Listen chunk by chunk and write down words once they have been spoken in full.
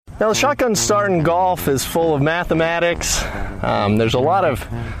Now, the shotgun start in golf is full of mathematics. There's a lot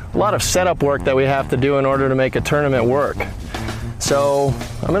of setup work that we have to do in order to make a tournament work. So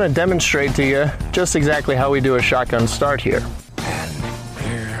I'm going to demonstrate to you just exactly how we do a shotgun start here. And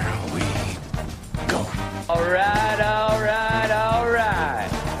here we go. All right, all right, all right.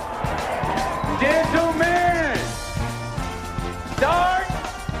 Gentlemen, start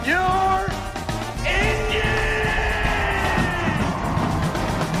your engine!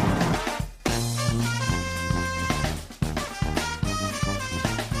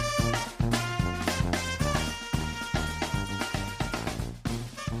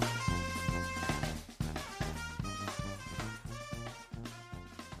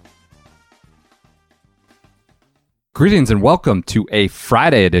 Greetings and welcome to a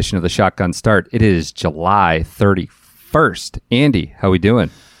Friday edition of the Shotgun Start. It is July 31st. Andy, how we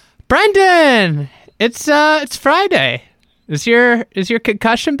doing? Brendan, it's Friday. Is your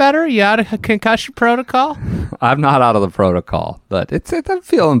concussion better? You out of concussion protocol? I'm not out of the protocol, but I'm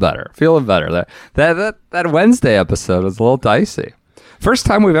feeling better. That Wednesday episode was a little dicey. First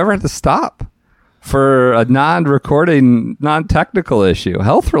time we've ever had to stop for a non-recording, non-technical issue,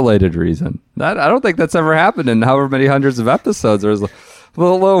 health-related reason. I don't think that's ever happened in however many hundreds of episodes. There was a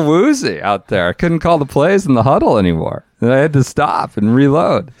little woozy out there. I couldn't call the plays in the huddle anymore. And I had to stop and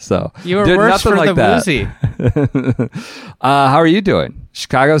reload. So you were worse for like the woozy. How are you doing?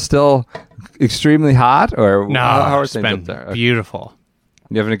 Chicago still extremely hot, or no? How are it's things been up there? Beautiful.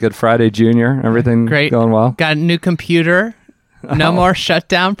 You having a good Friday, Junior? Everything Great. Going well? Got a new computer. No more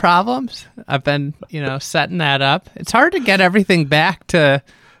shutdown problems. I've been, setting that up. It's hard to get everything back to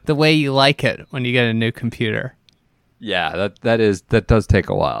the way you like it when you get a new computer. Yeah, that does take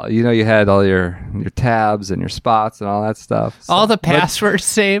a while. You had all your tabs and your spots and all that stuff. So, all the passwords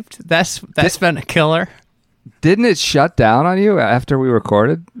saved. That's been a killer. Didn't it shut down on you after we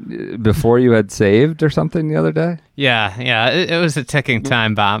recorded? Before you had saved or something the other day? Yeah. It was a ticking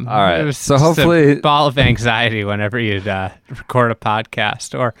time bomb. All right. It was so hopefully a ball of anxiety whenever you'd record a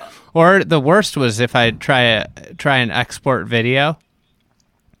podcast, or the worst was if I try and export video.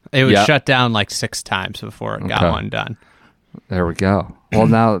 It would shut down like 6 times before it got one done. There we go. Well,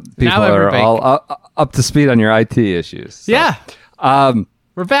 now people are all up to speed on your IT issues. So. Yeah.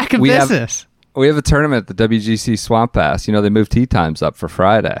 We're back in business. We have a tournament at the WGC Swamp Pass. They moved tee times up for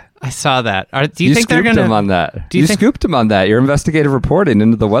Friday. I saw that. Do you think they're going to... You scooped him on that. You scooped him on that. Your investigative reporting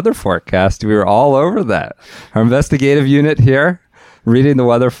into the weather forecast. We were all over that. Our investigative unit here, reading the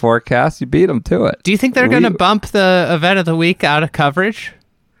weather forecast, you beat them to it. Do you think they're going to bump the event of the week out of coverage?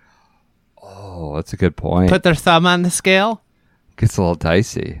 Oh, that's a good point. Put their thumb on the scale? Gets a little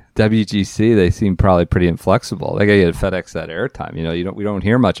dicey. WGC, they seem probably pretty inflexible. They got to get FedEx that airtime. We don't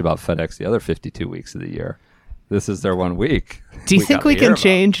hear much about FedEx the other 52 weeks of the year. This is their 1 week. Do you think we can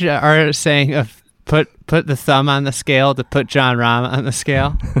change our saying of put the thumb on the scale to put John Rahm on the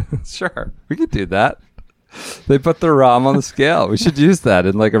scale? Sure, we could do that. They put the Rahm on the scale. We should use that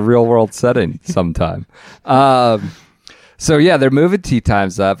in like a real world setting sometime. So, yeah, they're moving tee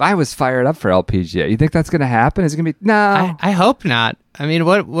times up. I was fired up for LPGA. You think that's going to happen? Is it going to be... No. I hope not. I mean,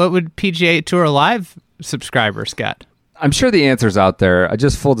 what would PGA Tour Live subscribers get? I'm sure the answer's out there.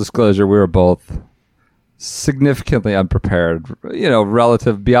 Just full disclosure, we were both significantly unprepared,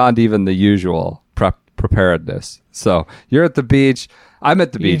 relative beyond even the usual preparedness. So, you're at the beach. I'm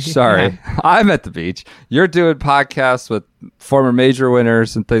at the beach. Sorry. Yeah. I'm at the beach. You're doing podcasts with former major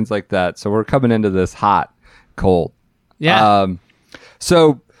winners and things like that. So, we're coming into this hot, cold. Yeah.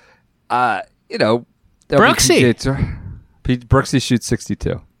 Brooksy. Brooksy shoots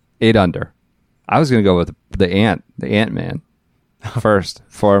 62, 8 under. I was going to go with the Ant-Man first,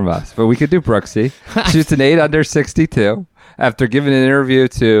 foremost, but we could do Brooksy. Shoots an 8 under 62 after giving an interview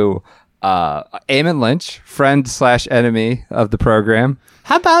to Eamon Lynch, friend / enemy of the program.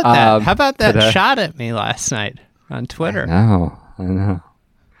 How about that? How about that today? Shot at me last night on Twitter? I know.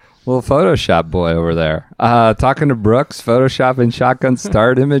 Little Photoshop boy over there. Talking to Brooks, Photoshopping shotgun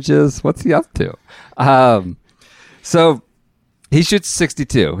start images. What's he up to? So he shoots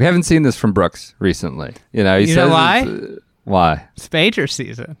 62. We haven't seen this from Brooks recently. He says know why? Why? It's major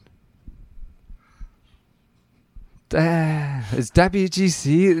season. It's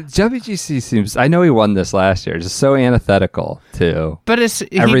WGC. WGC seems... I know he won this last year. Just so antithetical to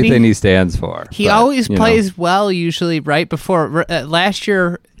everything he stands for. He always plays well, usually, right before... last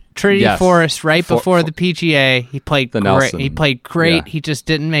year... Trinity Forest right before the PGA. He played great. Nelson. He played great. Yeah. He just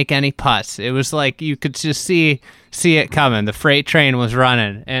didn't make any putts. It was like you could just see it coming. The freight train was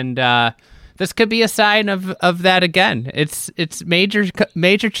running, and this could be a sign of that again. It's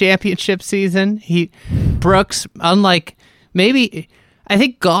major championship season. Brooks, unlike maybe I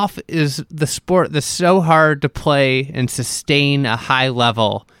think golf is the sport that's so hard to play and sustain a high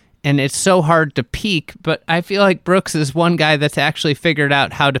level, and it's so hard to peak, but I feel like Brooks is one guy that's actually figured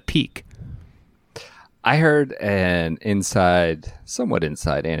out how to peak. I heard an somewhat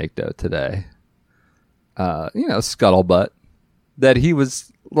inside anecdote today, scuttlebutt, that he was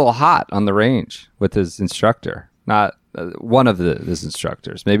a little hot on the range with his instructor, not one of his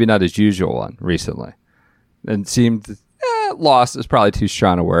instructors, maybe not his usual one recently, and seemed, lost is probably too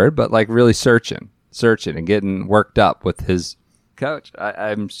strong a word, but like really searching and getting worked up with his coach.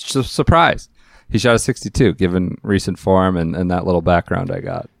 I'm surprised. He shot a 62 given recent form and that little background I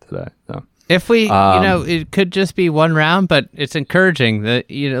got today. So. If we, it could just be one round, but it's encouraging that,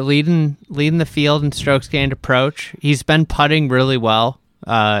 leading the field in strokes gained approach. He's been putting really well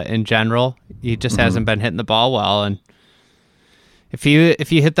in general. He just hasn't been hitting the ball well. And if you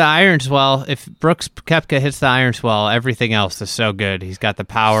hit the irons well, if Brooks Koepka hits the irons well, everything else is so good. He's got the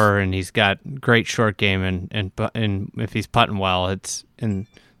power and he's got great short game, and if he's putting well,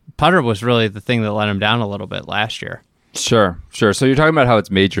 putter was really the thing that let him down a little bit last year. Sure. So you're talking about how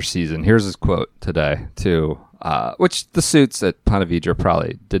it's major season. Here's his quote today, too, which the suits at Ponte Vedra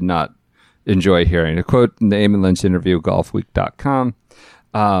probably did not enjoy hearing. A quote in the Eamon Lynch interview, golfweek.com.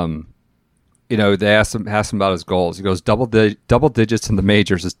 They asked him about his goals. He goes, double digits in the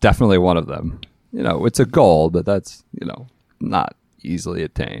majors is definitely one of them. It's a goal, but that's, not easily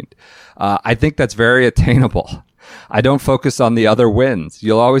attained. I think that's very attainable. I don't focus on the other wins.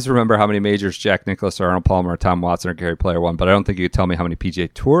 You'll always remember how many majors Jack Nicklaus or Arnold Palmer or Tom Watson or Gary Player won, but I don't think you could tell me how many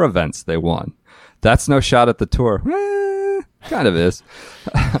PGA Tour events they won. That's no shot at the Tour. Kind of is.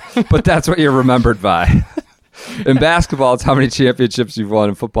 But that's what you're remembered by. In basketball, it's how many championships you've won.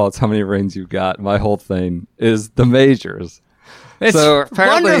 In football, it's how many rings you've got. My whole thing is the majors. It's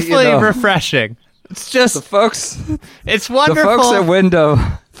wonderfully refreshing. It's just the folks. It's wonderful.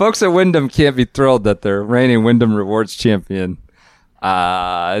 The folks at Wyndham can't be thrilled that they're reigning Wyndham Rewards champion.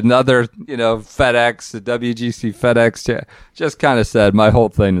 Another, FedEx, the WGC FedEx, just kind of said my whole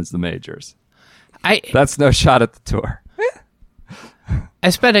thing is the majors. That's no shot at the Tour.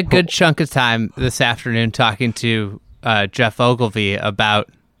 I spent a good chunk of time this afternoon talking to Jeff Ogilvy about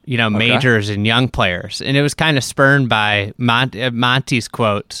majors and young players, and it was kind of spurned by Monty's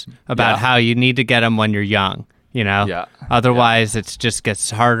quotes about how you need to get them when you're young. Otherwise it just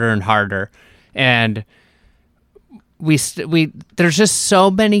gets harder and harder, and there's just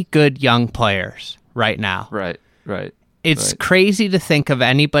so many good young players right now. Right. It's crazy to think of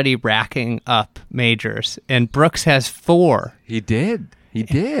anybody racking up majors, and Brooks has 4. He did.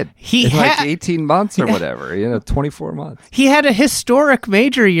 He had 18 months or whatever, 24 months. He had a historic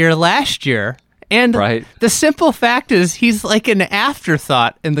major year last year. And the simple fact is he's like an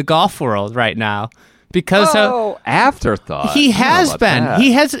afterthought in the golf world right now. Because afterthought. He has been.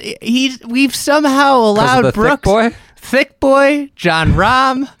 That. We've somehow allowed Brooks, thick boy, John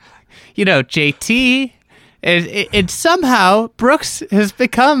Rahm, JT, and somehow Brooks has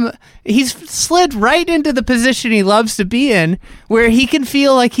he's slid right into the position he loves to be in, where he can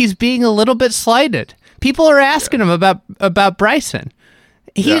feel like he's being a little bit slighted. People are asking him about Bryson.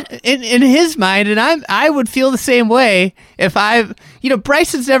 In his mind, and I would feel the same way if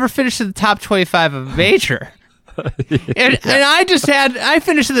Bryson's never finished in the top 25 of a major. And I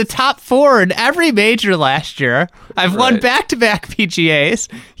finished in the top 4 in every major last year. I've won back-to-back PGAs.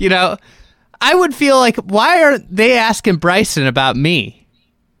 I would feel like, why are they asking Bryson about me?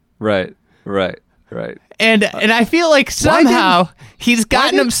 Right. And I feel like somehow he's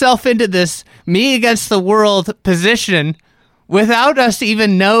gotten himself into this me against the world position without us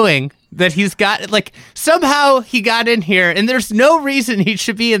even knowing that he's got, somehow he got in here, and there's no reason he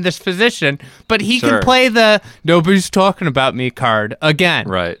should be in this position, but he can play the nobody's talking about me card again.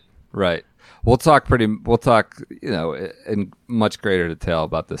 Right. We'll talk in much greater detail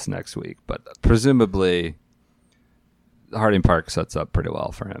about this next week, but presumably Harding Park sets up pretty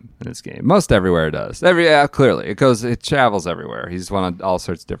well for him in this game. Most everywhere it does. Clearly. It travels everywhere. He's won on all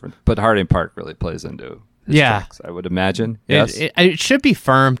sorts of different, but Harding Park really plays into his tracks, I would imagine. Yes. It should be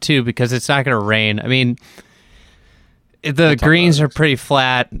firm too, because it's not going to rain. I mean, the greens are pretty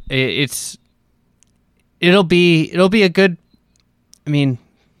flat. It'll be a good Brooks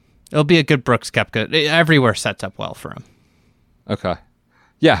Koepka. Everywhere sets up well for him. Okay.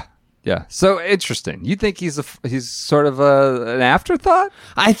 Yeah. So interesting. You think he's sort of an afterthought?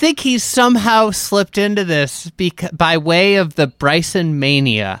 I think he's somehow slipped into this by way of the Bryson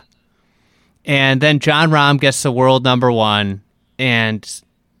mania. And then John Rahm gets the world number 1, and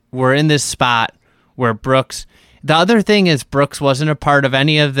we're in this spot where Brooks. The other thing is Brooks wasn't a part of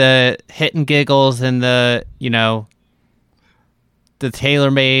any of the hit and giggles and the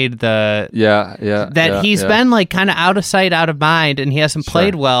TaylorMade, he's been like kind of out of sight, out of mind, and he hasn't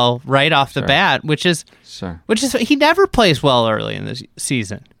played well right off the bat, which is he never plays well early in the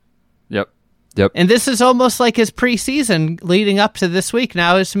season. Yep. And this is almost like his preseason leading up to this week.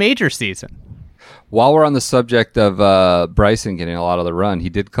 Now his major season. While we're on the subject of Bryson getting a lot of the run, he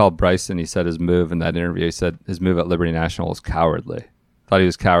did call Bryson. He said his move in that interview. He said his move at Liberty National was cowardly. Thought he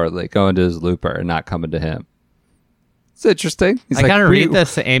was cowardly, going to his looper and not coming to him. It's interesting. I gotta read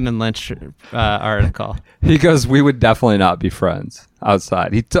this Eamon Lynch article. He goes, "We would definitely not be friends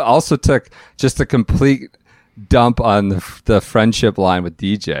outside." He also took just a complete dump on the friendship line with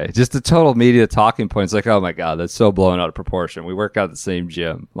DJ. Just the total media talking points, like, "Oh my god, that's so blown out of proportion. We work out at the same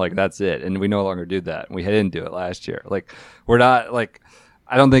gym. Like, that's it, and we no longer do that. We didn't do it last year. Like, we're not like."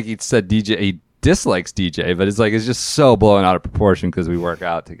 I don't think he said DJ. He dislikes DJ, but it's just so blown out of proportion because we work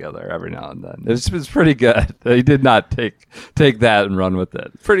out together every now and then. It's pretty good. He did not take that and run with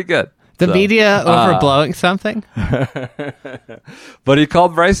it. Pretty good. The media overblowing something. But he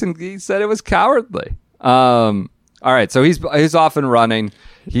called Bryson. He said it was cowardly. All right, so he's off and running.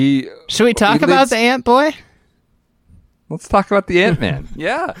 Should we talk about the Ant Boy? Let's talk about the Ant Man.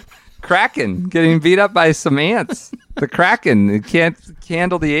 Yeah. Kraken getting beat up by some ants. The Kraken can't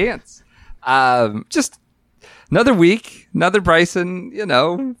handle the ants. Just another week, another Bryson,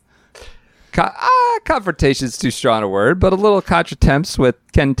 confrontation is too strong a word, but a little contretemps with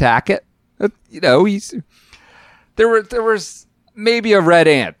Ken Tackett. There was maybe a red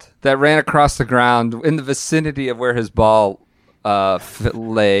ant that ran across the ground in the vicinity of where his ball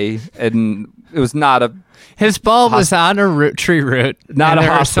lay, and it was not a. His ball was on a tree root. Not a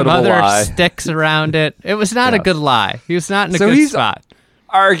hospitable lie. There were some other sticks around it. It was not a good lie. He was not in a good spot.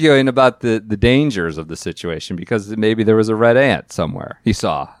 Arguing about the dangers of the situation because maybe there was a red ant somewhere he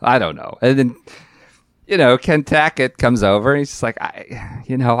saw. I don't know. And then, Ken Tackett comes over and he's just like, I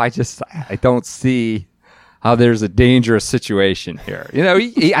don't see how there's a dangerous situation here.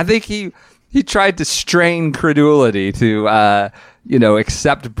 I think he tried to strain credulity to,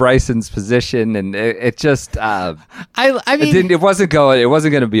 accept Bryson's position, and it just, it wasn't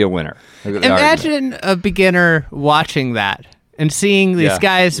going to be a winner. Imagine a beginner watching that. And seeing these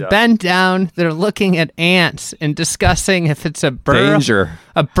guys bend down, they're looking at ants and discussing if it's a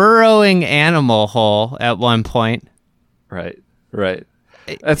burrowing animal hole at one point. Right.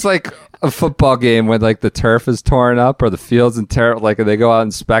 It's like a football game when like the turf is torn up or the field's in and they go out and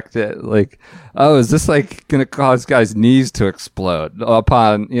inspect it. Like, oh, is this like going to cause guys' knees to explode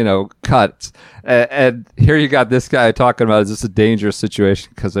upon cuts? And here you got this guy talking about, is this a dangerous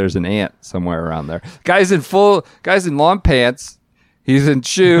situation because there's an ant somewhere around there? Guys in long pants. He's in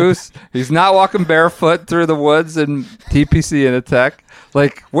shoes. He's not walking barefoot through the woods in TPC Initech.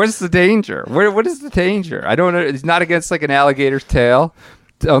 Like, where's the danger? What is the danger? I don't know. He's not against like an alligator's tail.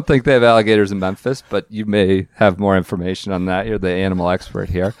 Don't think they have alligators in Memphis, but you may have more information on that. You're the animal expert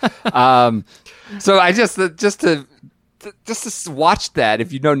here. So I just to watch that,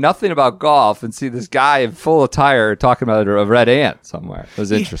 if you know nothing about golf and see this guy in full attire talking about a red ant somewhere, it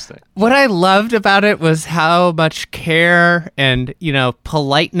was interesting. What I loved about it was how much care and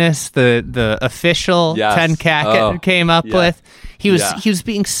politeness the official Ken Tackett came up with. He was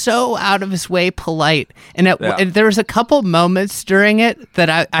being so out of his way polite, and there was a couple moments during it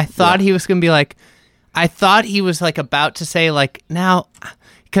that I thought he was going to be like, I thought he was like about to say like now.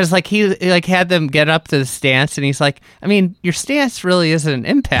 Because like he like had them get up to the stance, and he's like, I mean, your stance really isn't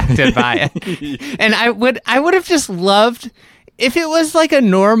impacted by it. And I would have just loved if it was like a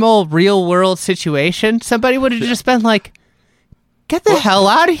normal real world situation. Somebody would have just been like, get the hell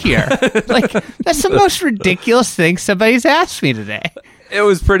out of here! Like, that's the most ridiculous thing somebody's asked me today. It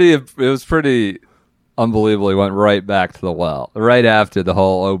was pretty unbelievable. He went right back to the well right after the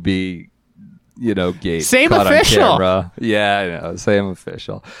whole OB. Gate. Same official. Yeah, I know. Same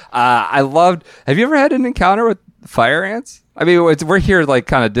official. I loved. Have you ever had an encounter with fire ants? I mean, we're here like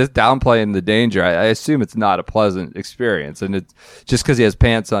kind of downplaying the danger. I assume it's not a pleasant experience, and it's just because he has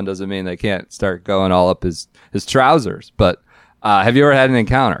pants on doesn't mean they can't start going all up his trousers. But have you ever had an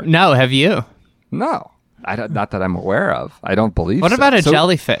encounter? No. Have you? No. Not that I'm aware of. I don't believe. What about a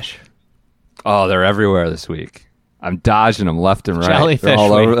jellyfish? Oh, they're everywhere this week. I'm dodging them left and right. Jellyfish they're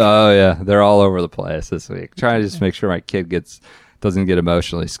all week. over. Oh yeah, they're all over the place this week. Trying to just make sure my kid doesn't get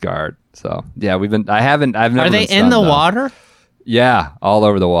emotionally scarred. So yeah, I've never. Are they in the water? Yeah, all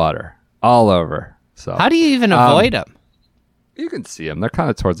over the water, all over. So how do you even avoid them? You can see them. They're kind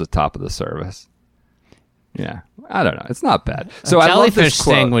of towards the top of the surface. Yeah, I don't know. It's not bad. So a jellyfish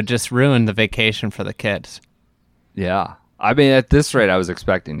thing would just ruin the vacation for the kids. Yeah. I mean, at this rate, I was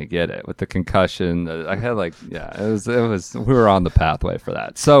expecting to get it with the concussion. I had it was. We were on the pathway for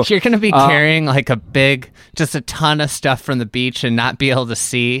that. So you're going to be carrying like just a ton of stuff from the beach and not be able to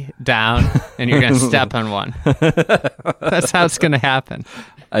see down, and you're going to step on one. That's how it's going to happen.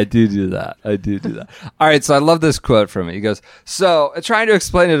 I do that. All right, so I love this quote from him. He goes, so trying to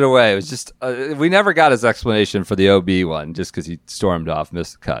explain it away, it was just, we never got his explanation for the OB one, just because he stormed off,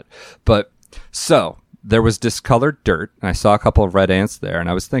 missed the cut. But, so, there was discolored dirt, and I saw a couple of red ants there, and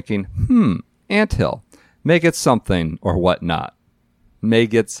I was thinking, anthill, may get something or whatnot. May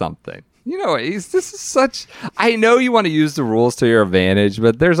get something. You know, this is such, I know you want to use the rules to your advantage,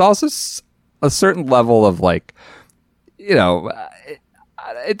 but there's also a certain level of like, you know,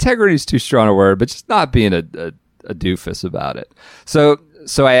 integrity is too strong a word, but just not being a doofus about it. So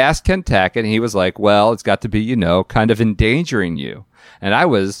I asked Ken Tackett, and he was like, well, it's got to be, you know, kind of endangering you. And I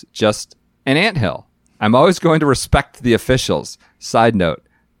was just an anthill. I'm always going to respect the officials. Side note,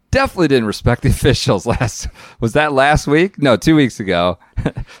 definitely didn't respect the officials was that last week? No, 2 weeks ago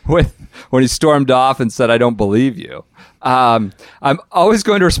when he stormed off and said, I don't believe you. I'm always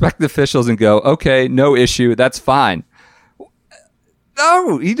going to respect the officials and go, okay, no issue. That's fine.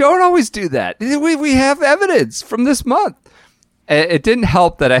 No, you don't always do that. We have evidence from this month. It didn't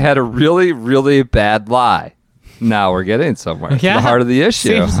help that I had a really, really bad lie. Now we're getting somewhere. Yeah, the heart of the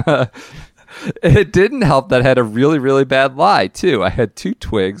issue. It didn't help that I had a really, really bad lie, too. I had 2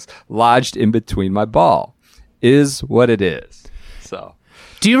 twigs lodged in between my ball. Is what it is. So,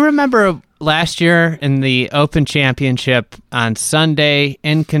 do you remember last year in the Open Championship on Sunday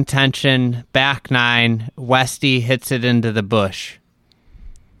in contention, back 9, Westy hits it into the bush?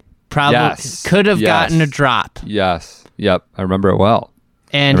 Probably could have gotten a drop. Yes. Yep. I remember it well.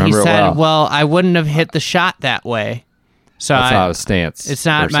 And he said, well, I wouldn't have hit the shot that way. So that's not a stance. It's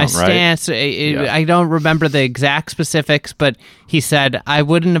not my stance. Right? I don't remember the exact specifics, but he said, I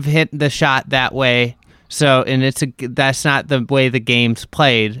wouldn't have hit the shot that way. So, and that's not the way the game's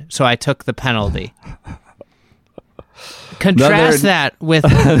played. So I took the penalty. Contrast that with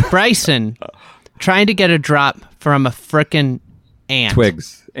Bryson trying to get a drop from a frickin' ant.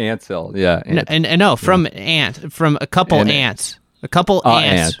 Twigs. Anthill. Yeah. Ant. From a couple ants. A couple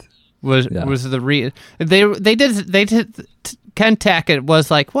ants. Was the they did Ken Tackett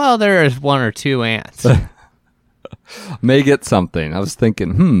was like, well, there is 1 or 2 ants. May get something. I was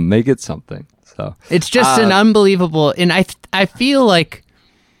thinking, may get something. So it's just an unbelievable, and I feel like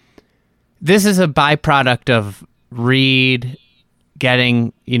this is a byproduct of Reed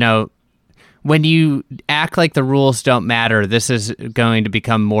getting, you know, when you act like the rules don't matter, this is going to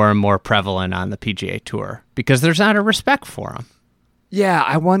become more and more prevalent on the PGA Tour because there's not a respect for them. Yeah,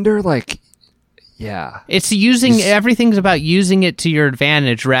 I wonder, it's everything's about using it to your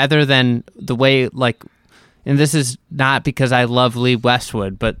advantage rather than the way, like, and this is not because I love Lee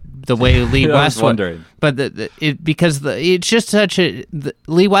Westwood, but the way Lee Westwood, but it's just such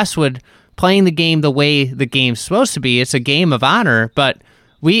Lee Westwood playing the game the way the game's supposed to be. It's a game of honor, but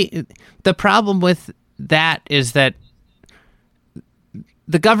the problem with that is that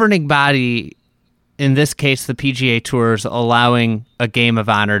the governing body, in this case, the PGA Tour, is allowing a game of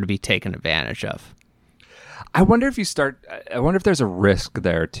honor to be taken advantage of. I wonder if there's a risk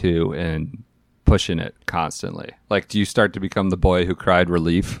there too in pushing it constantly. Like, do you start to become the boy who cried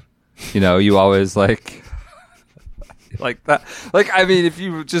relief? You know, you always like that. Like, I mean, if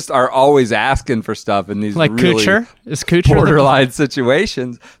you just are always asking for stuff in these like really Kuchar borderline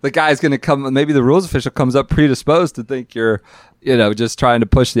situations, the guy's going to come. Maybe the rules official comes up predisposed to think you're, you know, just trying to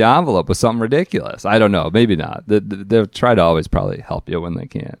push the envelope with something ridiculous. I don't know. Maybe not. They'll try to always probably help you when they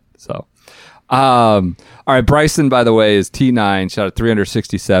can. So, all right. Bryson, by the way, is T9, shot at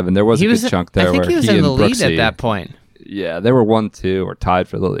 367. There was a good chunk there. I think he was in the lead at that point. Yeah, they were 1-2 or tied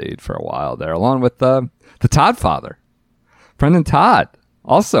for the lead for a while there, along with the Todd father, Brendan Todd.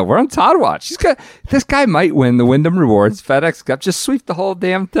 Also, we're on Todd watch. This guy might win the Wyndham Rewards FedEx Cup. Just sweep the whole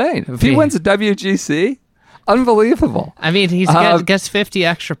damn thing. If he wins a WGC, unbelievable. I mean, he gets 50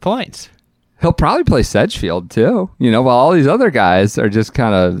 extra points. He'll probably play Sedgefield too. You know, while all these other guys are just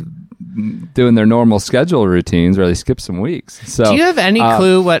kind of doing their normal schedule routines, or they skip some weeks. So, do you have any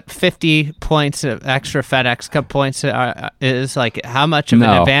clue what 50 points of extra FedEx Cup points is? Like, how much of an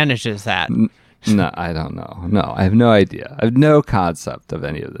advantage is that? No, I don't know. No, I have no idea. I have no concept of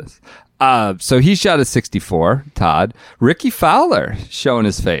any of this. So he shot a 64, Todd. Rickie Fowler showing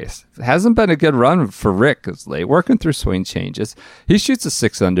his face. Hasn't been a good run for Rick as late, working through swing changes. He shoots a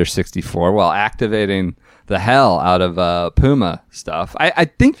 6 under 64 while activating the hell out of Puma stuff. I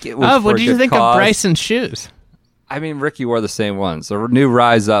think it was. Oh, what did you think of Bryson's shoes? I mean, Rickie wore the same ones, the new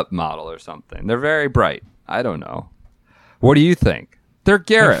Rise Up model or something. They're very bright. I don't know. What do you think? They're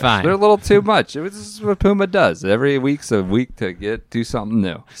garish. fine. They're a little too much. This is what Puma does. Every week's a week to do something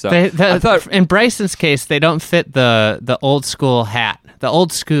new. So I thought, in Bryson's case, they don't fit the old school hat, the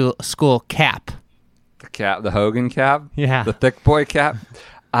old school cap. the Hogan cap, Yeah. the thick boy cap.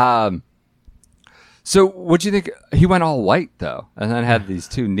 So what'd you think? He went all white though, and then had these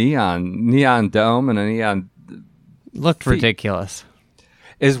two neon dome and a neon. Looked ridiculous.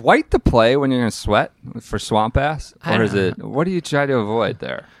 Is white the play when you're going to sweat for swamp ass? I Or is don't it, what do you try to avoid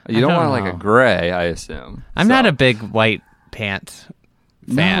there? You I don't don't want like know. a gray, I assume. I'm not a big white pant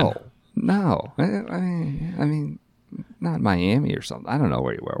fan. No. I mean, not Miami or something. I don't know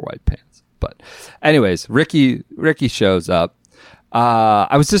where you wear white pants. But anyways, Rickie shows up.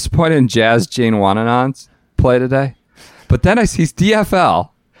 I was disappointed in Jazz Jane Wananon's play today. But then I see DFL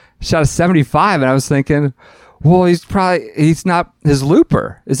shot a 75, and I was thinking, well, he's not, his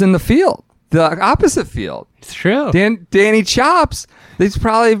looper is in the field, the opposite field. It's true. Danny Chops, he's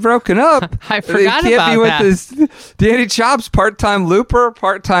probably broken up. I forgot He can't about be with that. this Danny Chops, part-time looper,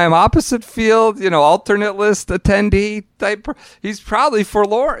 part-time opposite field, alternate list attendee type. He's probably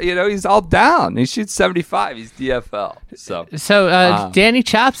forlorn. He's all down. He shoots 75. He's DFL. So Danny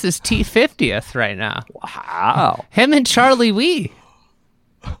Chops is T50th right now. wow. Him and Charlie Wee.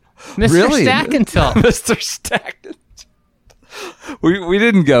 Mr. Really? Stackentil. Mr. Stackentil. We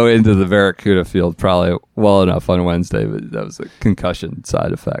didn't go into the Barracuda field probably well enough on Wednesday, but that was a concussion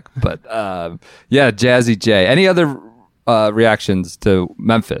side effect. But yeah, Jazzy J. Any other reactions to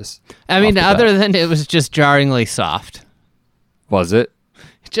Memphis? I mean, off the other bat? than it was just jarringly soft. Was it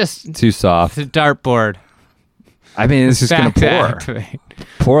Just too soft? the dartboard. I mean, it's just going to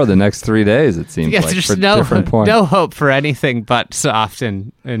pour the next 3 days. It seems Yes, like there's for different points. no hope for anything but soft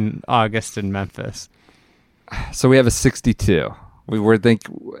in August in Memphis. So we have a 62. We're going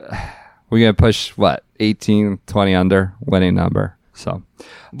to push what 18, 20 under winning number. So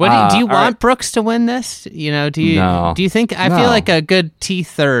What do you want right. Brooks to win this? Do you No. do you think I No. feel like a good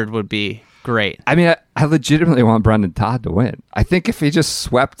T3rd would be great. I mean, I legitimately want Brendan Todd to win. I think if he just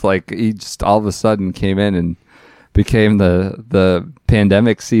swept, like he just all of a sudden came in and became the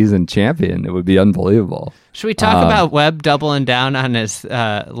pandemic season champion, it would be unbelievable. Should we talk about Webb doubling down on his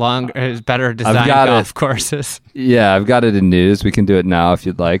better design golf courses? Yeah, I've got it in news. We can do it now if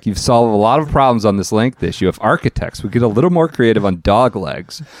you'd like. You've solved a lot of problems on this length issue. If architects would get a little more creative on dog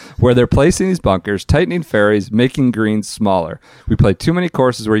legs, where they're placing these bunkers, tightening fairways, making greens smaller. We play too many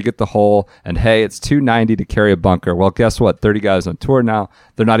courses where you get the hole, and hey, it's $290 to carry a bunker. Well, guess what? 30 guys on tour now,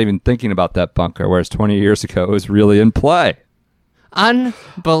 they're not even thinking about that bunker, whereas 20 years ago, it was really in play.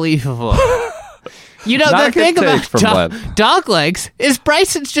 Unbelievable. You know, Not the a good thing take from about Webb. dog legs is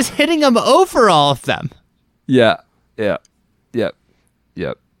Bryson's just hitting them over all of them. Yeah. Yeah.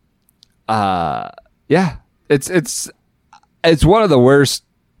 It's one of the worst.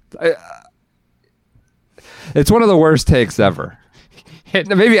 It's one of the worst takes ever.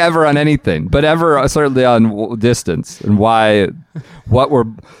 Maybe ever on anything, but ever certainly on distance and what we're.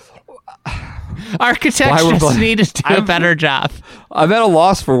 Architects just need to do a better job. I'm at a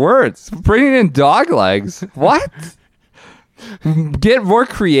loss for words. Bringing in dog legs. What? Get more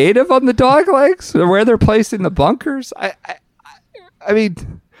creative on the dog legs, where they're placing the bunkers. I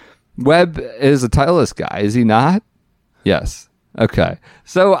mean, Webb is a Titleist guy, is he not? Yes. Okay.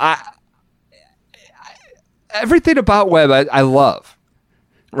 So everything about Webb I love.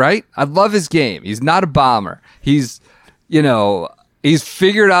 Right? I love his game. He's not a bomber. He's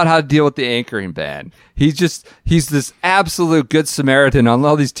figured out how to deal with the anchoring ban. He's this absolute good Samaritan on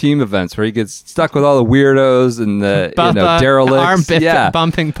all these team events where he gets stuck with all the weirdos and the derelicts.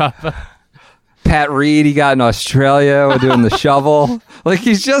 Bumping Papa. Pat Reed, he got in Australia doing the shovel. Like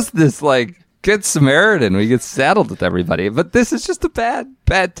he's just this like good Samaritan. He gets saddled with everybody. But this is just a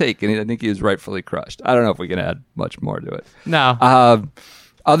bad take, and I think he was rightfully crushed. I don't know if we can add much more to it. No.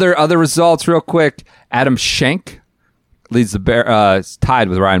 Other results, real quick. Adam Schenk leads the it's tied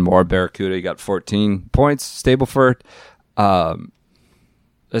with Ryan Moore. Barracuda, he got 14 points. Stableford.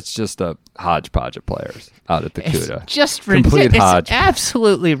 It's just a hodgepodge of players out at the Cuda. It's just Complete ridiculous. hodge. It's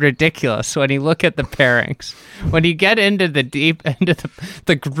absolutely ridiculous when you look at the pairings. When you get into the deep into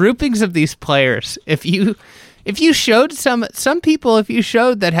the groupings of these players, if you showed some people, if you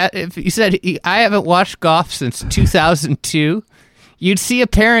showed that, if you said I haven't watched golf since 2002, you'd see a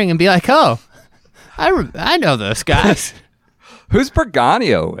pairing and be like, oh, I know those guys. Who's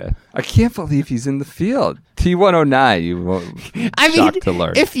Berganio with? I can't believe he's in the field. T109, you won't shocked to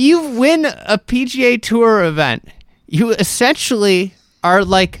learn. If you win a PGA Tour event, you essentially are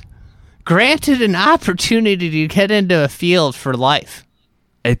like granted an opportunity to get into a field for life.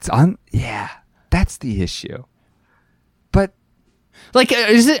 That's the issue. But Like,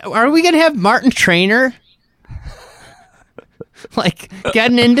 are we going to have Martin Trainer like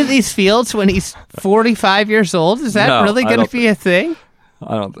getting into these fields when he's 45 years old? Is that really going to be a thing?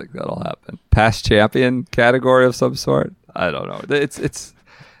 I don't think that'll happen. Past champion category of some sort? I don't know. It's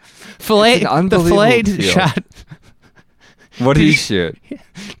Filet, the Filet shot. What did he shoot?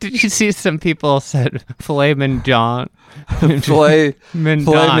 Did you see some people said Filet Mignon? Filet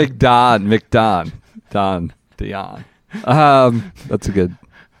McDon. Don Dion. That's a good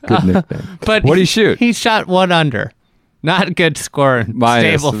nickname. But what did he shoot? He shot 1 under. Not a good score.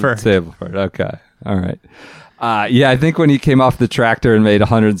 Stableford. Okay. All right. I think when he came off the tractor and made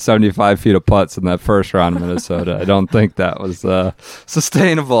 175 feet of putts in that first round in Minnesota, I don't think that was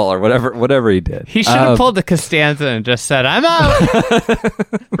sustainable or whatever he did. He should have pulled the Costanza and just said, "I'm out."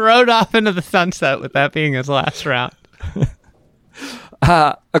 Rode off into the sunset with that being his last round.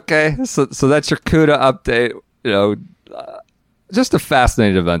 Okay, so that's your Cuda update. Just a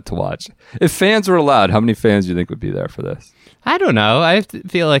fascinating event to watch. If fans were allowed, how many fans do you think would be there for this? I don't know. I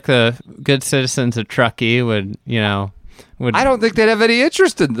feel like the good citizens of Truckee would. I don't think they'd have any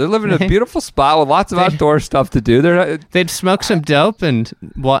interest in. They're living in a beautiful spot with lots of outdoor stuff to do. They'd smoke some dope and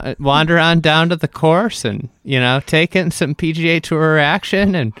wander on down to the course and take in some PGA Tour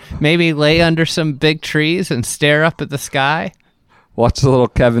action and maybe lay under some big trees and stare up at the sky. Watch a little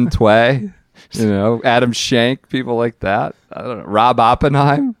Kevin Tway, Adam Shank, people like that. I don't know, Rob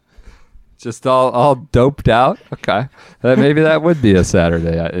Oppenheim. Just all doped out. Okay, maybe that would be a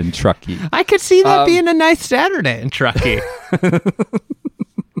Saturday in Truckee. I could see that being a nice Saturday in Truckee.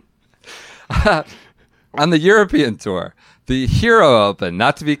 On the European Tour, the Hero Open,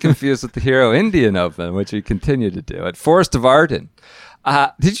 not to be confused with the Hero Indian Open, which we continue to do at Forest of Arden.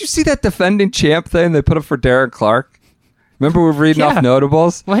 Did you see that defending champ thing they put up for Darren Clark? Remember we were reading off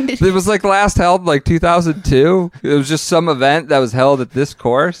notables? It was like last held like 2002. It was just some event that was held at this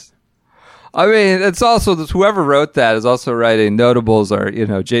course. I mean, it's also whoever wrote that is also writing notables are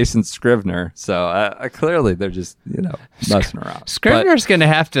Jason Scrivener. So clearly they're just messing around. Scrivener's going to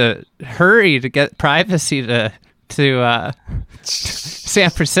have to hurry to get privacy to San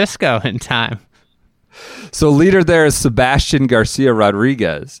Francisco in time. So leader there is Sebastian Garcia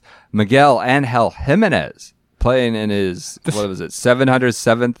Rodriguez, Miguel Angel Jimenez playing in his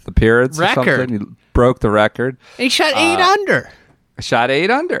 707th appearance record. Or something. He broke the record. He shot 8 under. Shot 8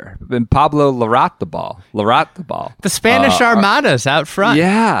 under. And Pablo Larrat the ball. The Spanish Armada's out front.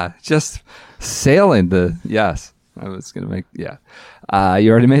 Yeah, just sailing yes. I was going to make, you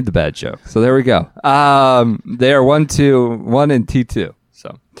already made the bad joke. So there we go. They are 1 in T2.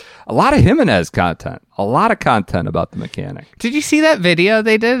 So a lot of Jimenez content. A lot of content about the mechanic. Did you see that video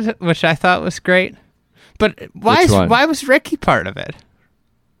they did, which I thought was great? But why was Rickie part of it?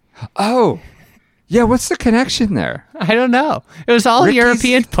 Oh, yeah, what's the connection there? I don't know. It was all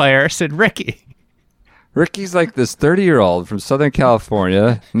European players and Rickie. Rickie's like this 30-year-old from Southern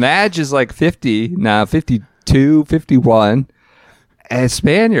California. Madge is like 50 now, 52, 51. And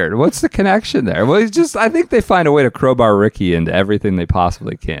Spaniard. What's the connection there? Well, I think they find a way to crowbar Rickie into everything they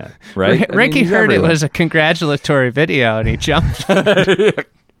possibly can, right? Rickie heard it was a congratulatory video and he jumped.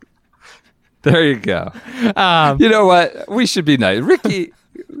 There you go. You know what? We should be nice. Rickie...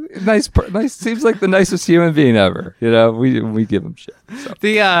 Nice. Seems like the nicest human being ever. We give him shit. So.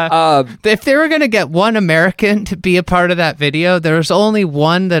 If they were going to get one American to be a part of that video, there was only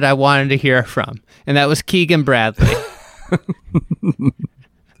one that I wanted to hear from, and that was Keegan Bradley.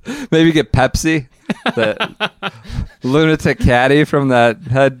 Maybe get Pepsi, that lunatic caddie from that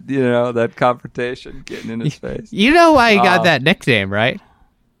head. That confrontation getting in his face. You know why he got that nickname, right?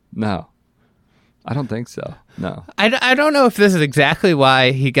 No, I don't think so. No, I don't know if this is exactly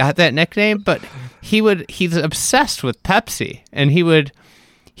why he got that nickname, but he's obsessed with Pepsi, and he would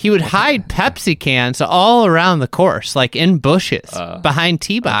hide Pepsi cans all around the course, like in bushes behind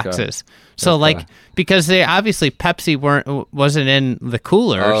tee boxes. Okay. So because they obviously Pepsi wasn't in the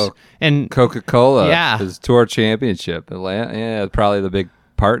coolers, and Coca-Cola, his tour championship, Atlanta, probably the big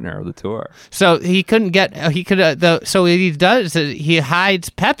partner of the tour. So he couldn't get so what he does is he hides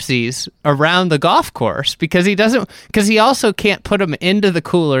Pepsis around the golf course because he also can't put them into the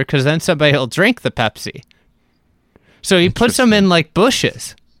cooler because then somebody will drink the Pepsi. So he puts them in like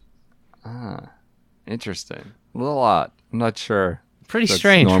bushes. Interesting. A little odd. I'm not sure. Pretty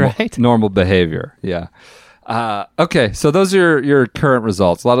strange, right? Normal behavior. Yeah. Okay, so those are your current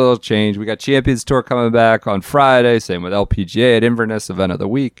results. A lot of those change. We got Champions Tour coming back on Friday. Same with LPGA at Inverness, event of the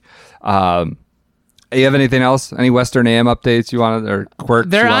week. You have anything else? Any Western AM updates you want or quirks?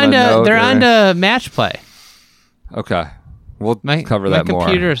 They're on to match play. Okay, we'll cover that more. My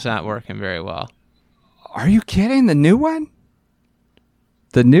computer's not working very well. Are you kidding? The new one?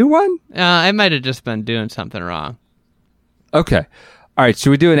 The new one? I might have just been doing something wrong. Okay. All right. Should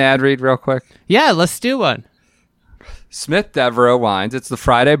we do an ad read real quick? Yeah, let's do one. Smith Devereaux Wines. It's the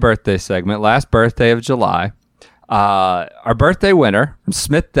Friday birthday segment, last birthday of July. Our birthday winner,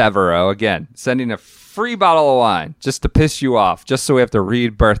 Smith Devereaux, again, sending a free bottle of wine just to piss you off, just so we have to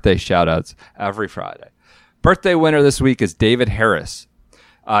read birthday shout-outs every Friday. Birthday winner this week is David Harris.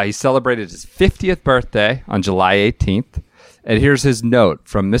 He celebrated his 50th birthday on July 18th. And here's his note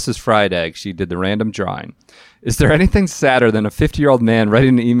from Mrs. Fried Egg. She did the random drawing. Is there anything sadder than a 50-year-old man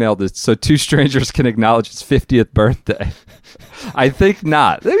writing an email so two strangers can acknowledge his 50th birthday? I think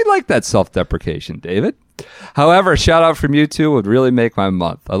not. Maybe like that self-deprecation, David. However, a shout-out from you two would really make my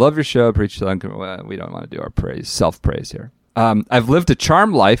month. I love your show. We don't want to do our praise, self-praise here. I've lived a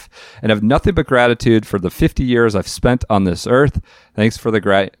charmed life and have nothing but gratitude for the 50 years I've spent on this earth. Thanks for the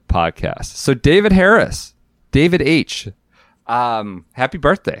great podcast. So David Harris, David H., happy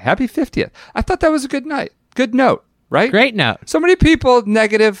birthday. Happy 50th. I thought that was a good note, right? Great note. So many people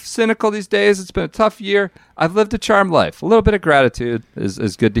negative, cynical these days. It's been a tough year. I've lived a charmed life. A little bit of gratitude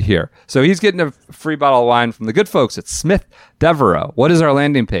is good to hear. So he's getting a free bottle of wine from the good folks at Smith Devereaux. What is our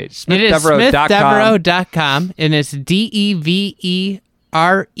landing page? It is smithdevereaux.com, and it's DEVEREUX.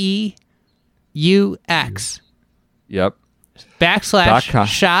 Yep.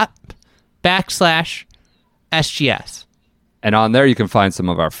 /shop/SGS. And on there, you can find some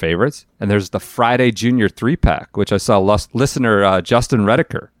of our favorites. And there's the Friday Junior 3-pack, which I saw listener Justin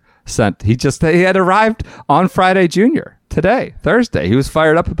Rediker sent. He had arrived on Friday Junior today, Thursday. He was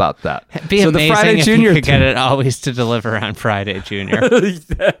fired up about that. It'd be amazing the Friday if Junior you could get it always to deliver on Friday Junior.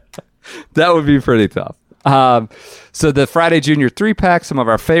 That would be pretty tough. So the Friday Junior 3-pack, some of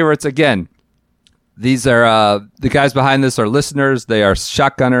our favorites. Again, these are the guys behind this are listeners. They are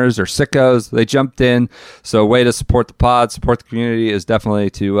shotgunners or sickos. They jumped in. So a way to support the pod, support the community is definitely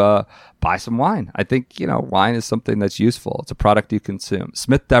to buy some wine. I think, wine is something that's useful. It's a product you consume.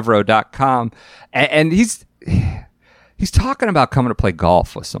 smithdevereaux.com. And he's talking about coming to play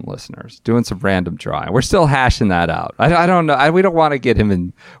golf with some listeners, doing some random drawing. We're still hashing that out. I don't know. We don't want to get him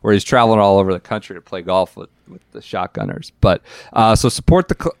in where he's traveling all over the country to play golf with the shotgunners. But so support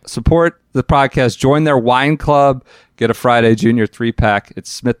the podcast. Join their wine club. Get a Friday Junior 3-pack.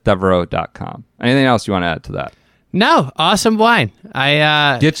 It's smithdevereaux.com. Anything else you want to add to that? No, awesome wine.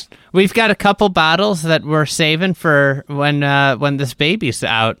 We've got a couple bottles that we're saving for when this baby's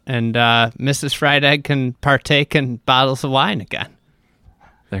out, and Mrs. Fried Egg can partake in bottles of wine again.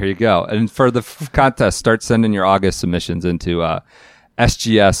 There you go. And for the contest, start sending your August submissions into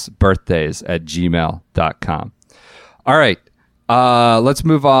sgsbirthdays@gmail.com. All right, let's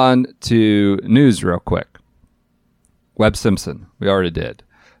move on to news real quick. Webb Simpson, we already did.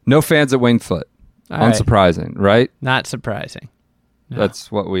 No fans at Winged Foot. Unsurprising, right? Not surprising. No.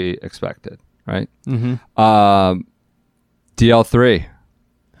 That's what we expected, right? Mm-hmm. DL3.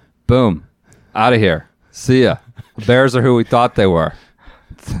 Boom. Out of here. See ya. The Bears are who we thought they were.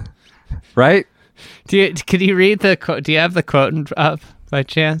 Right? Could you read the quote? Do you have the quote up by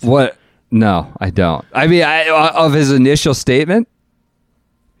chance? What? No, I don't. I mean, of his initial statement?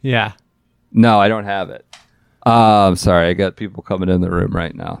 Yeah. No, I don't have it. Sorry, I got people coming in the room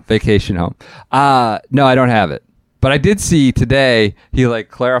right now. Vacation home. No, I don't have it. But I did see today he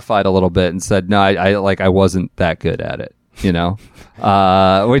clarified a little bit and said, no, I wasn't that good at it,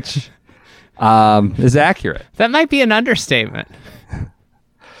 which is accurate. That might be an understatement.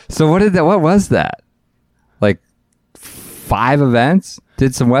 So what was that? 5 events?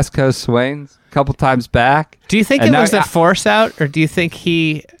 Did some West Coast swings, a couple times back. Do you think it was a force out, or do you think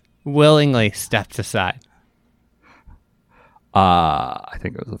he willingly stepped aside? I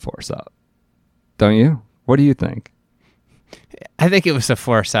think it was a force out. Don't you? What do you think? I think it was a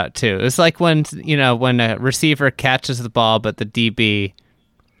force out too. It's like when a receiver catches the ball, but the DB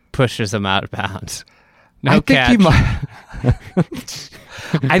pushes him out of bounds. No catch.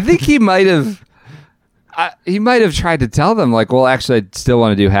 I think he might have. He might have tried to tell them well, actually, I still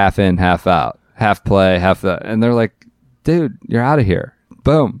want to do half in, half out, half play, half that, and they're like, "Dude, you're out of here."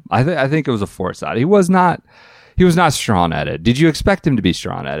 Boom. I think it was a force out. He was not strong at it. Did you expect him to be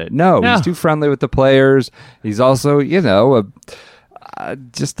strong at it? No. He's too friendly with the players. He's also,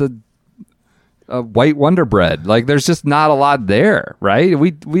 just a white Wonder Bread. There's just not a lot there, right?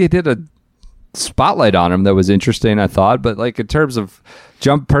 We did a spotlight on him that was interesting, I thought, but in terms of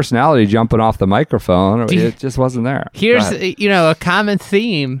personality jumping off the microphone, it just wasn't there. Here's a common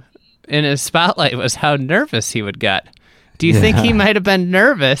theme in his spotlight was how nervous he would get. Do you think he might have been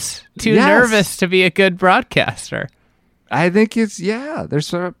nervous to be a good broadcaster? I think there's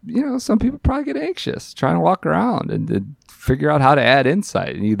some people probably get anxious trying to walk around and figure out how to add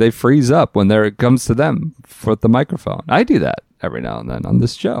insight. They freeze up when it comes to them for the microphone. I do that every now and then on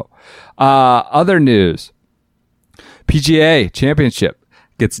this show. Other news. PGA Championship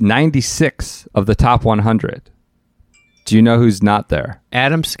gets 96 of the top 100. Do you know who's not there?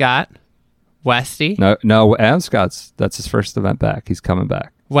 Adam Scott, Westy. No, Adam Scott's, that's his first event back. He's coming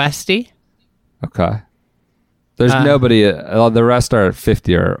back. Westy. Okay. There's nobody. The rest are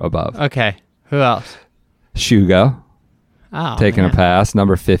 50 or above. Okay. Who else? Shugo. Oh, taking man. a pass.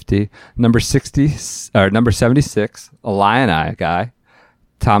 Number 50. Number 60, or number 76, a Lion-Eye guy.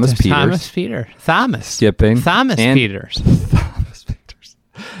 Thomas Peters. Thomas. Skipping. Thomas Peters. Thomas Peters.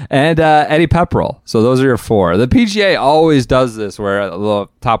 And Eddie Pepperell. So those are your 4. The PGA always does this where the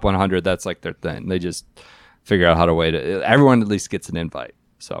top 100, that's like their thing. They just figure out how to wait it. Everyone at least gets an invite.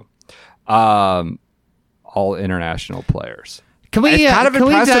 So, all international players. Can we? It's kind of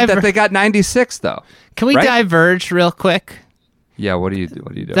impressive that they got 96 though. Can we diverge real quick? Yeah. What do you do?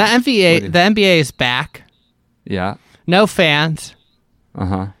 What do you do? The NBA is back. Yeah. No fans.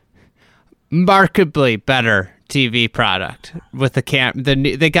 Markedly better TV product with the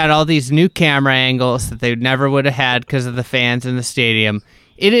they got all these new camera angles that they never would have had because of the fans in the stadium.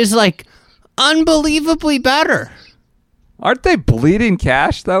 It is like unbelievably better. Aren't they bleeding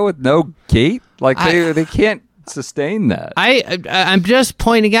cash though with no gate? Like they can't sustain that. I'm just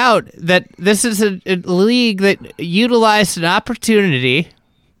pointing out that this is a league that utilized an opportunity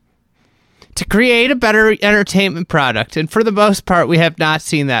to create a better entertainment product, and for the most part, we have not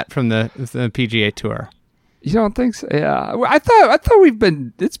seen that from the PGA Tour. You don't think so? Yeah, I thought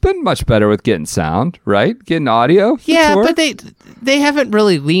it's been much better with getting sound, right? Getting audio. Yeah, but they haven't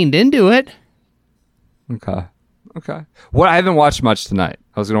really leaned into it. Okay. What I haven't watched much tonight.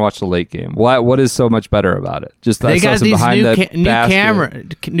 I was going to watch the late game. What is so much better about it? Just they got these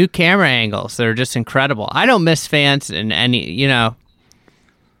new camera angles that are just incredible. I don't miss fans in any.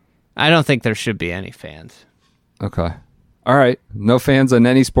 I don't think there should be any fans. Okay. All right. No fans on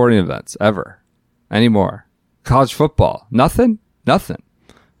any sporting events ever anymore. College football. Nothing.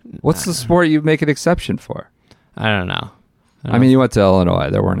 What's the sport you make an exception for? I don't know. I mean, you went to Illinois.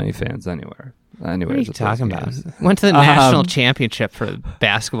 There weren't any fans anywhere. Anyways, what are you talking about? Went to the national championship for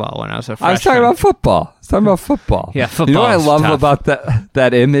basketball when I was a freshman. I was talking about football. Yeah, football. You know what I love tough. about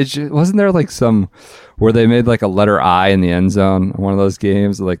that image? Wasn't there like some where they made like a letter I in the end zone in one of those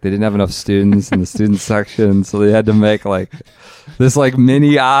games? Like they didn't have enough students in the student section, so they had to make like this like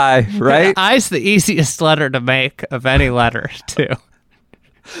mini I, right? I's the easiest letter to make of any letter, too.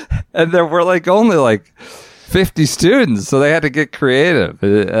 And there were like only like 50 students, so they had to get creative.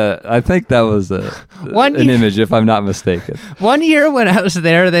 I think that was an image, if I'm not mistaken. One year when I was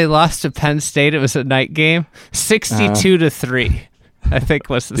there, they lost to Penn State. It was a night game, 62-3. I think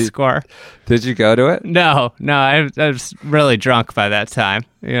was the score. Did you go to it? No. I was really drunk by that time.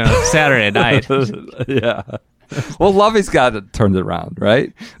 Saturday night. Yeah. Well, Lovey's got it turned around,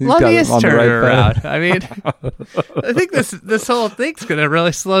 right? Lovey has turned it around. I mean, I think this whole thing's going to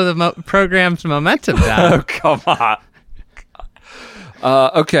really slow the program's momentum down. Oh, come on.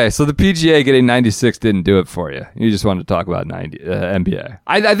 Okay, so the PGA getting 96 didn't do it for you. You just wanted to talk about NBA.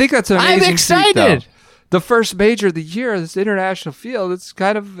 I think that's an amazing I'm excited. feat, the first major of the year, this international field, it's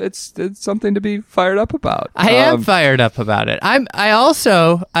kind of it's something to be fired up about. I am fired up about it. I'm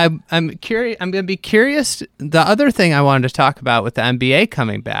curious. I'm going to be curious. The other thing I wanted to talk about with the NBA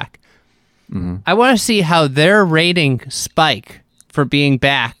coming back, I want to see how their rating spike for being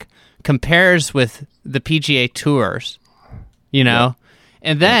back compares with the PGA Tours. And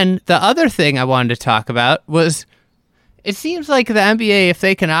then the other thing I wanted to talk about was, it seems like the NBA, if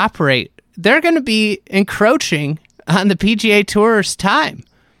they can operate, they're going to be encroaching on the PGA Tour's time,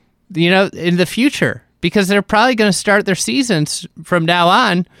 in the future, because they're probably going to start their seasons from now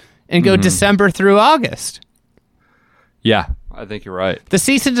on and go December through August. Yeah, I think you're right. The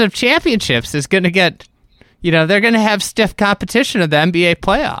seasons of championships is going to get, they're going to have stiff competition of the NBA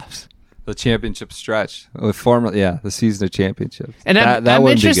playoffs. The championship stretch, the season of championships. And I'm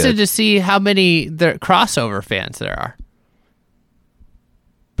interested to see how many crossover fans there are.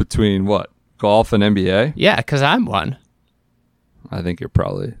 Between what? Golf and NBA? Yeah, because I'm one. I think you're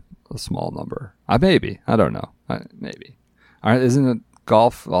probably a small number. Maybe. I don't know. Maybe. Isn't it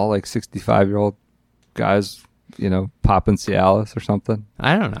golf all like 65-year-old guys, popping Cialis or something?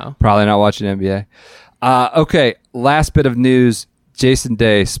 I don't know. Probably not watching NBA. Okay, last bit of news.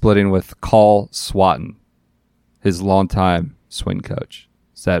 JDay splitting with Carl Swatton, his longtime swing coach.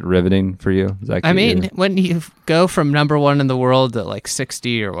 Is that riveting for you? When you go from number one in the world to like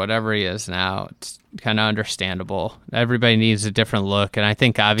 60 or whatever he is now, it's kind of understandable. Everybody needs a different look. And I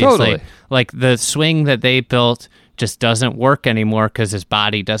think obviously like the swing that they built just doesn't work anymore because his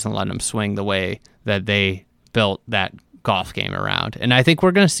body doesn't let him swing the way that they built that golf game around. And I think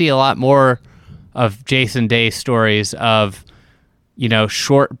we're going to see a lot more of Jason Day stories of,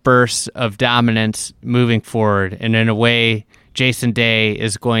 short bursts of dominance moving forward. And in a way, Jason Day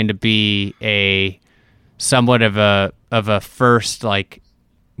is going to be a somewhat of a first, like,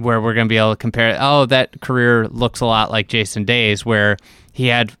 where we're going to be able to compare, that career looks a lot like Jason Day's, where he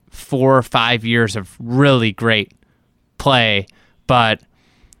had 4 or 5 years of really great play, but,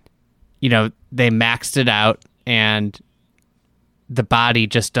 they maxed it out, and the body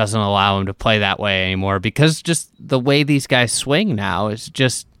just doesn't allow him to play that way anymore, because just the way these guys swing now is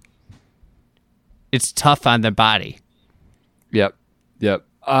just, it's tough on the body. Yep. Do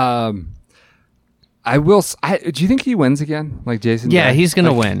you think he wins again, like Jason? Yeah, Day? he's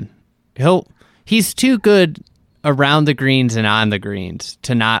gonna win. He's too good around the greens and on the greens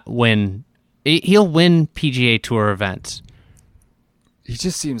to not win. He'll win PGA Tour events. He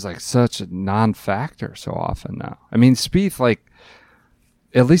just seems like such a non-factor so often now. I mean, Spieth, like,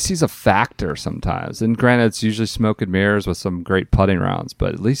 at least he's a factor sometimes. And granted, it's usually smoke and mirrors with some great putting rounds,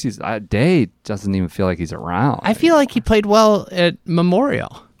 but at least Day doesn't even feel like he's around. I feel like he played well at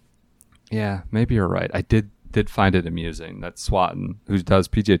Memorial. Yeah, maybe you're right. I did find it amusing that Swatton, who does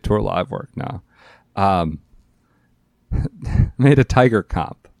PGA Tour live work now, made a Tiger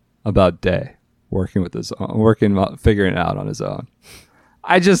comp about Day figuring it out on his own.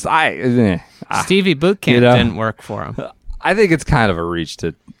 Stevie Bootcamp didn't work for him. I think it's kind of a reach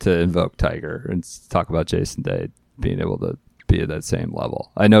to invoke Tiger and talk about Jason Day being able to be at that same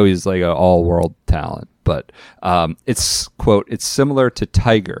level. I know he's like an all-world talent, but it's, quote, it's similar to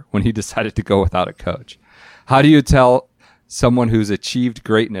Tiger when he decided to go without a coach. How do you tell someone who's achieved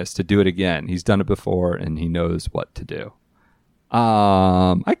greatness to do it again? He's done it before and he knows what to do.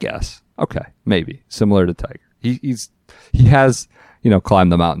 I guess. Okay, maybe. Similar to Tiger. He has,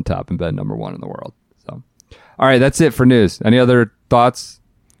 climbed the mountaintop and been number one in the world. So, all right, that's it for news. Any other thoughts?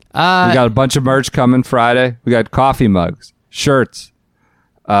 We got a bunch of merch coming Friday. We got coffee mugs, shirts,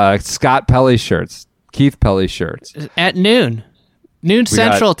 Scott Pelley shirts, Keith Pelley shirts. At noon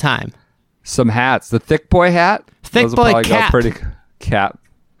Central Time. Some hats. The Thick Boy hat. Thick Boy cap. Cap.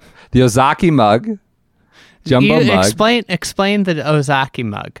 The Ozaki mug. Jumbo mug. Explain the Ozaki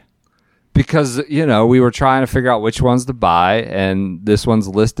mug. Because, we were trying to figure out which ones to buy, and this one's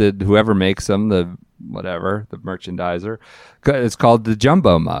listed, whoever makes them, the merchandiser. It's called the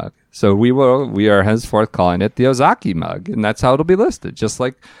Jumbo mug. So we are henceforth calling it the Ozaki mug, and that's how it'll be listed. Just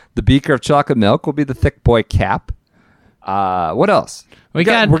like the beaker of chocolate milk will be the Thick Boy cap. What else? We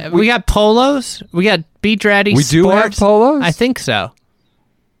got polos. We got Beat Ratty Sports. We do have polos? I think so.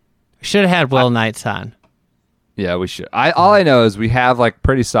 We should have had Will Knights on. Yeah, we should. All I know is we have like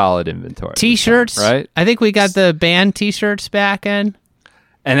pretty solid inventory. T-shirts, right? I think we got the band T-shirts back in.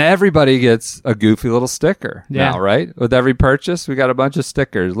 And everybody gets a goofy little sticker now, right? With every purchase, we got a bunch of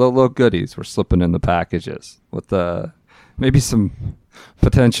stickers, little goodies we're slipping in the packages with maybe some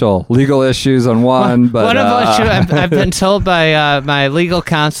potential legal issues on one. But one of which I've been told by my legal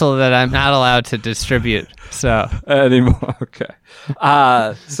counsel that I'm not allowed to distribute. So anymore,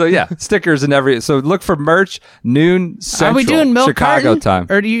 okay. So yeah, stickers and so look for merch noon Central. Are we doing milk Chicago carton, time,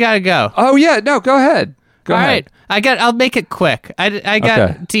 or do you gotta go? Oh yeah, no, go ahead. Go ahead. Right. I'll make it quick. I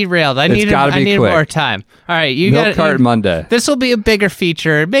got derailed. I needed quick. more time. All right, you got milk carton Monday. This will be a bigger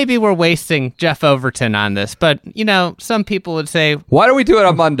feature. Maybe we're wasting Jeff Overton on this, but some people would say, why don't we do it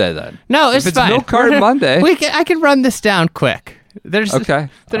on Monday then? No, if it's fine. Milk carton Monday. I can run this down quick. Okay.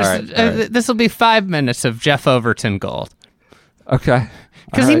 All right. This will be 5 minutes of Jeff Overton gold. Okay.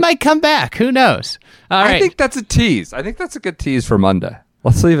 Because he might come back. Who knows? All right. I think that's a tease. I think that's a good tease for Monday.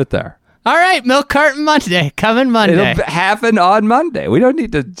 Let's leave it there. All right, Milk Carton Monday. Coming Monday. It'll happen on Monday. We don't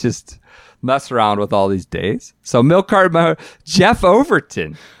need to just mess around with all these days. So Milk Carton, Jeff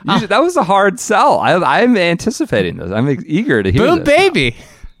Overton. That was a hard sell. I'm anticipating this. I'm eager to hear Boom, this. baby.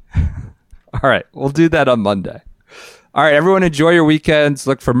 All right, we'll do that on Monday. All right, everyone, enjoy your weekends.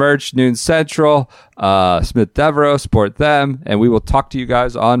 Look for merch, noon Central, Smith Devereaux, support them, and we will talk to you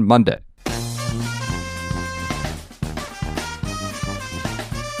guys on Monday.